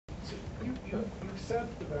You've said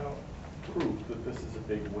about proof that this is a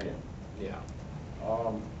big win. Yeah.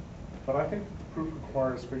 But I think proof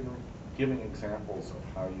requires giving examples of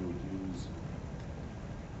how you would use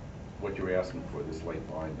what you're asking for, this late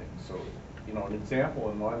binding. So, you know, an example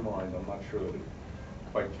in my mind, I'm not sure that it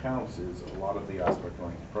quite counts, is a lot of the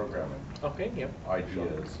aspect-oriented programming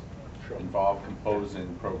ideas involve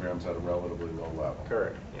composing programs at a relatively low level.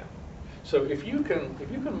 Correct. Yeah. So if you can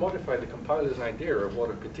modify the compiler's idea of what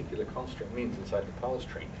a particular construct means inside the parse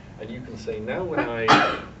tree, and you can say, now when I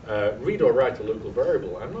read or write a local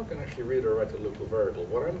variable, I'm not going to actually read or write a local variable.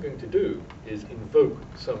 What I'm going to do is invoke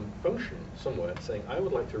some function somewhere saying, I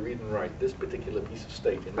would like to read and write this particular piece of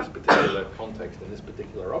state in this particular context, in this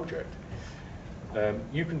particular object.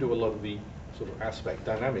 You can do a lot of the sort of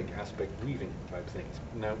dynamic aspect weaving type things.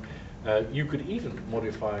 Now, you could even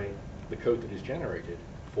modify the code that is generated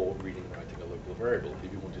for reading and writing a local variable if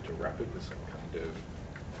you wanted to wrap it with some kind of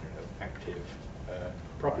active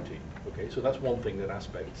property. Okay, so that's one thing that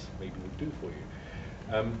aspects maybe would do for you.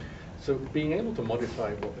 So being able to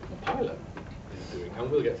modify what the compiler is doing,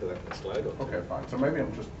 and we'll get to that in a slide or two. Okay, fine. So maybe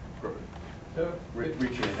I'm just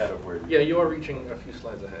reaching ahead of where you... Yeah, you are reaching a few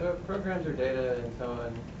slides ahead. So programs or data and so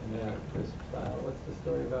on in this file. What's the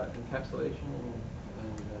story about encapsulation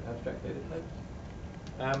and abstract data types?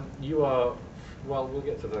 You are, well, we'll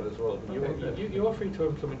get to that as well. You are free to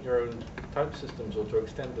implement your own type systems or to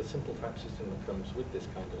extend the simple type system that comes with this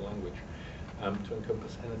kind of language to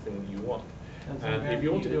encompass anything that you want. And if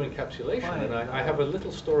you want to do encapsulation, then I have a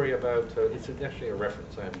little story about, it's actually a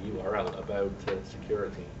reference, I have a URL about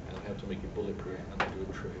security and how to make it bulletproof and do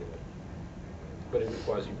a trivial. But it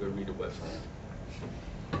requires you to go read a website.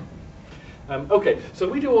 Okay, so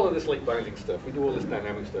we do all of this late binding stuff, we do all this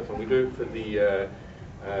dynamic stuff, and we do it for the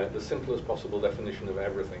simplest possible definition of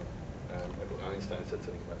everything. Einstein said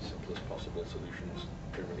something about simplest possible solutions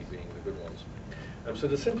generally being the good ones. So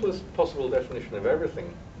the simplest possible definition of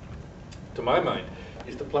everything, to my mind,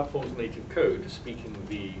 is the platform's native code speaking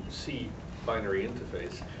the C binary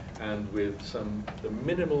interface and with the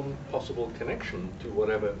minimum possible connection to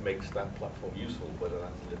whatever makes that platform useful, whether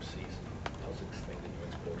that's libc, some POSIX thing that you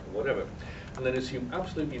export or whatever. And then assume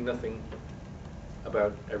absolutely nothing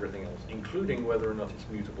about everything else, including whether or not it's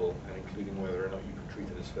mutable and including whether or not you can treat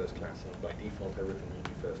it as first class, and by default everything will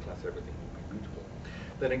be first class, everything will be mutable.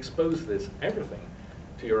 Then expose this everything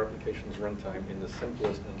to your application's runtime in the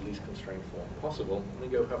simplest and least constrained form possible, and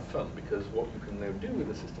then go have fun, because what you can now do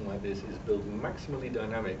with a system like this is build maximally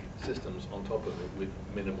dynamic systems on top of it with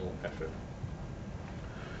minimal effort.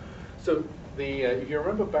 So if you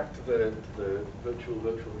remember back to the virtual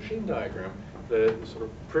machine diagram, the sort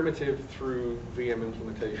of primitive through VM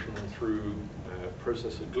implementation through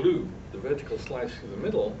processor glue, the vertical slice through the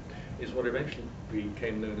middle, is what eventually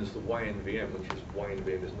became known as the YNVM, which is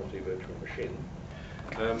YNVM is not a virtual machine.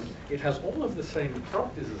 It has all of the same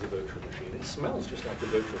properties as a virtual machine. It smells just like a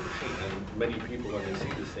virtual machine, and many people when they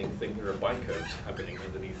see this thing think there are bytecodes happening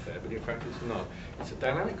underneath there, but in fact it's not. It's a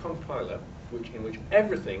dynamic compiler in which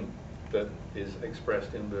everything that is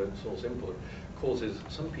expressed in the source input causes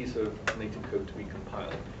some piece of native code to be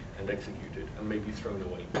compiled and executed and may be thrown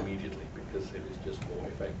away immediately, because it is just for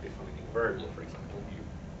effect defining a variable. For example, you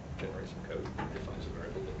generate some code, it defines a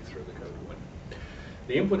variable, then you throw the code away.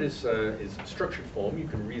 The input is structured form, you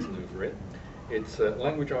can reason over it. It's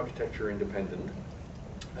language architecture independent,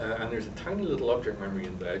 and there's a tiny little object memory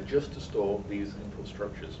in there just to store these input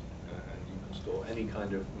structures, and you can store any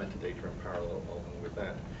kind of metadata in parallel along with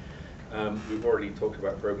that. We've already talked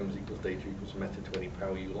about programs equals data equals meta to any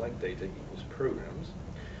power you like, data equals programs.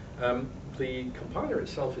 The compiler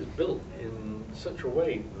itself is built in such a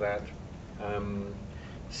way that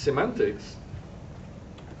semantics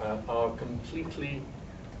are completely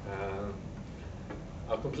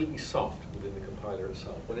soft within the compiler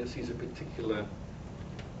itself. When it sees a particular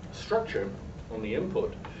structure on the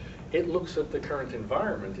input, it looks at the current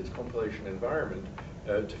environment, its compilation environment,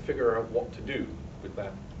 to figure out what to do with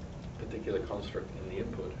that particular construct in the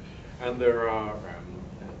input. And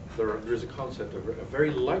there's a concept, a very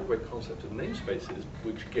lightweight concept of namespaces,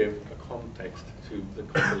 which give a context to the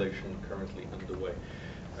compilation currently underway.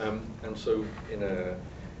 And so in a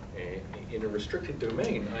restricted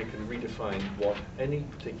domain, I can redefine what any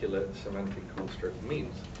particular semantic construct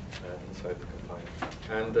means inside the compiler.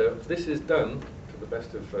 And this is done to the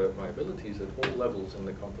best of my abilities at all levels in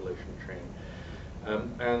the compilation chain.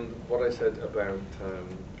 And what I said about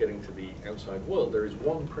getting to the outside world, there is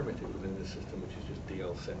one primitive within this system, which is just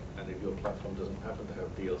DLSim. And if your platform doesn't happen to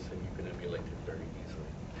have DLSim, you can emulate it very easily.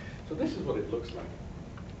 So this is what it looks like.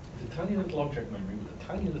 It's a tiny little object memory with a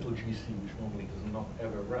tiny little GC, which normally does not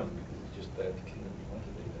ever run because it's just there to clean up your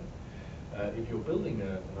metadata. If you're building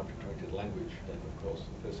an object-oriented language, then of course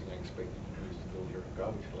the first thing I expect you to do is to build your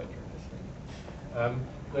garbage collector in this thing.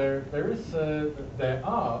 There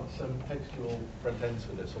are some textual front ends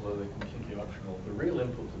for this, although they're completely optional. The real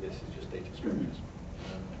input to this is just data structures.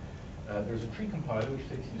 There's a tree compiler which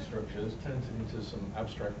takes these structures, turns it into some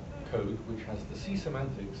abstract code which has the C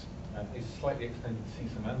semantics, is slightly extended C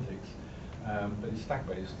semantics, but is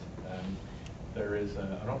stack-based. There is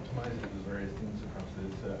an optimizer that does various things across.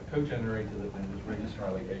 There's a code generator that then does register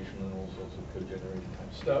allocation and all sorts of code generator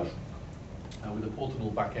type stuff, with a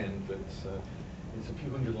portable backend that's it's a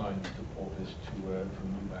few hundred lines to port this to a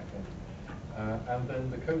new backend. And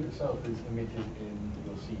then the code itself is emitted in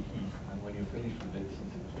your C heap, and when you're finished with it,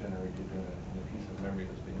 since it was generated in a piece of memory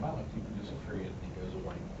that's been malloc, you can just free it and it goes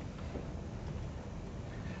away.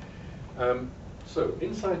 So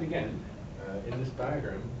inside again, in this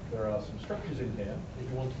diagram, there are some structures in here. If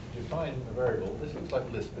you want to define a variable, this looks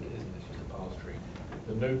like list, but it isn't, it's just a parse tree.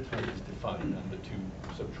 The node type is defined, and the two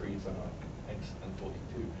subtrees are x and 42.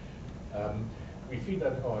 We feed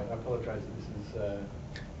that, oh, I apologize, this is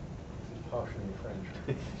partially French.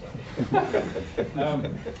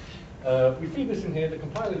 We feed this in here, the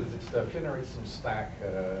compiler does its stuff, generates some stack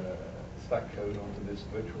code onto this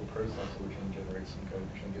virtual processor, which then generates some code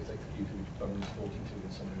which then gets executed, which becomes 42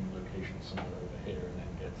 in some location somewhere over here, and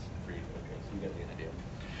then gets freed. Okay, so you get the idea.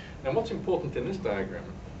 Now what's important in this diagram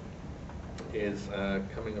is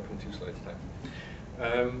coming up in 2 slides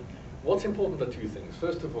time. What's important are 2 things.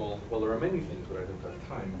 First of all, well, there are many things, but I don't have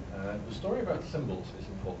time. The story about symbols is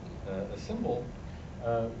important. A symbol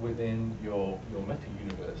within your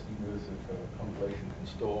meta-universe, the universe of compilation, can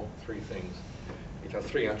store 3 things. It has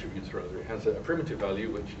 3 attributes, rather. It has a primitive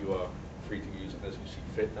value, which you are free to use as you see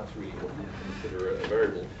fit. That's really what you consider a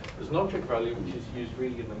variable. There's an object value, which is used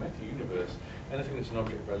really in the meta-universe. Anything that's an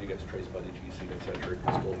object value gets traced by the GC, etc. It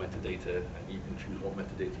can store metadata, and you can choose what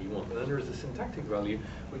metadata you want. And then there is a syntactic value,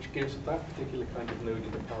 which gives that particular kind of node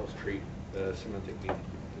in the parse tree semantic meaning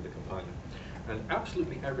to the compiler. And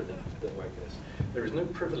absolutely everything is built like this. There is no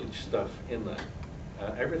privileged stuff in there.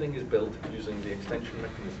 Everything is built using the extension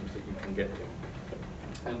mechanisms that you can get to.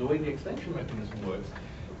 And the way the extension mechanism works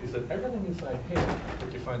is that everything inside here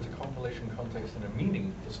that defines a compilation context and a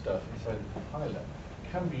meaning for stuff inside the compiler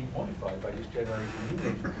can be modified by just generating new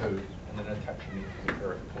data code and then attaching it to the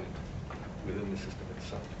correct point within the system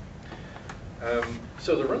itself.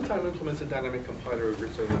 So the runtime implements a dynamic compiler over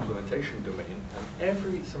its own implementation domain, and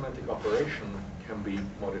every semantic operation can be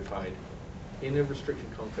modified in a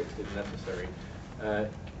restricted context if necessary,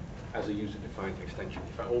 as a user-defined extension.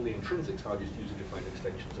 In fact, all the intrinsics are just user-defined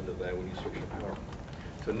extensions that are there when you switch the power on.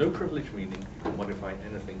 So no privilege meaning you can modify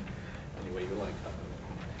anything any way you like.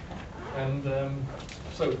 And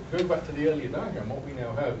so going back to the earlier diagram, what we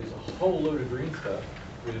now have is a whole load of green stuff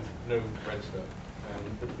with no red stuff.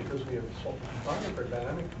 And because we have swapped the compiler for a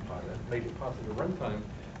dynamic compiler, made it part of the runtime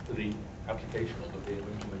for the application or the VM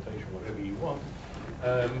implementation, whatever you want,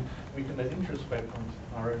 we can then introspect on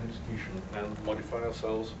our own execution and modify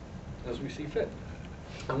ourselves as we see fit.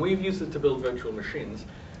 And we've used it to build virtual machines.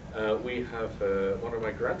 We have, one of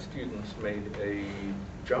my grad students made a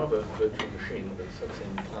Java virtual machine that sets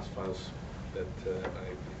in class files that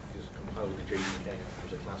I just compiled with the JDK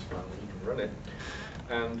as a class file, and you can run it.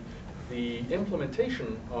 And the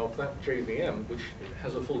implementation of that JVM, which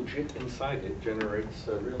has a full JIT inside it, generates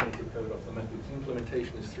real native code off the methods. The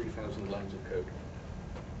implementation is 3,000 lines of code.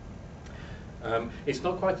 It's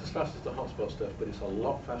not quite as fast as the hotspot stuff, but it's a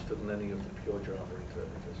lot faster than any of the pure Java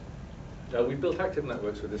interpreters. We built active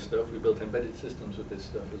networks with this stuff. We built embedded systems with this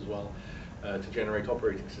stuff as well, to generate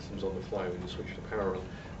operating systems on the fly when you switch to power on.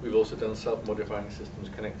 We've also done self-modifying systems,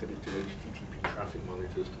 connected it to HTTP traffic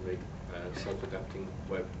monitors to make self-adapting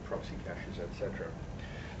web proxy caches, etc.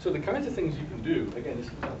 So the kinds of things you can do, again, this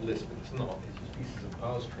is not a list, but it's not. It's just pieces of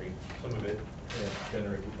parse tree, some of it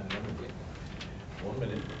generated dynamically. 1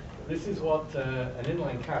 minute. This is what an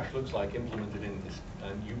inline cache looks like implemented in this.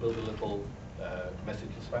 And you build a little message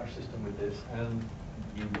dispatch system with this, and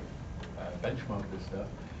you benchmark this stuff.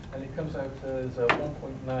 And it comes out as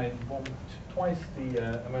 1.9, twice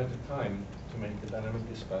the amount of time to make a dynamic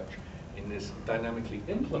dispatch in this dynamically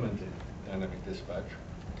implemented dynamic dispatch.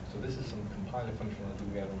 So this is some compiler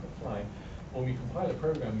functionality we add on the fly. When we compile a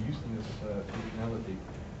program using this functionality,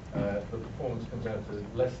 the performance comes out to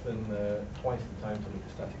less than twice the time to make a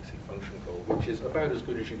static C function call, which is about as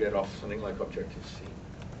good as you get off something like Objective-C.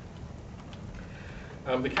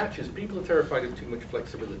 The catch is people are terrified of too much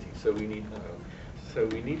flexibility, so we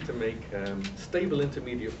need to make stable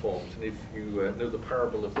intermediate forms. And if you know the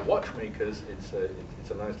parable of the watchmakers, it's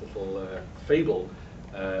a nice little fable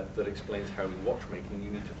that explains how in watchmaking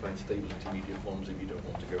you need to find stable intermediate forms if you don't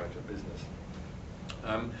want to go out of business.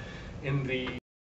 In the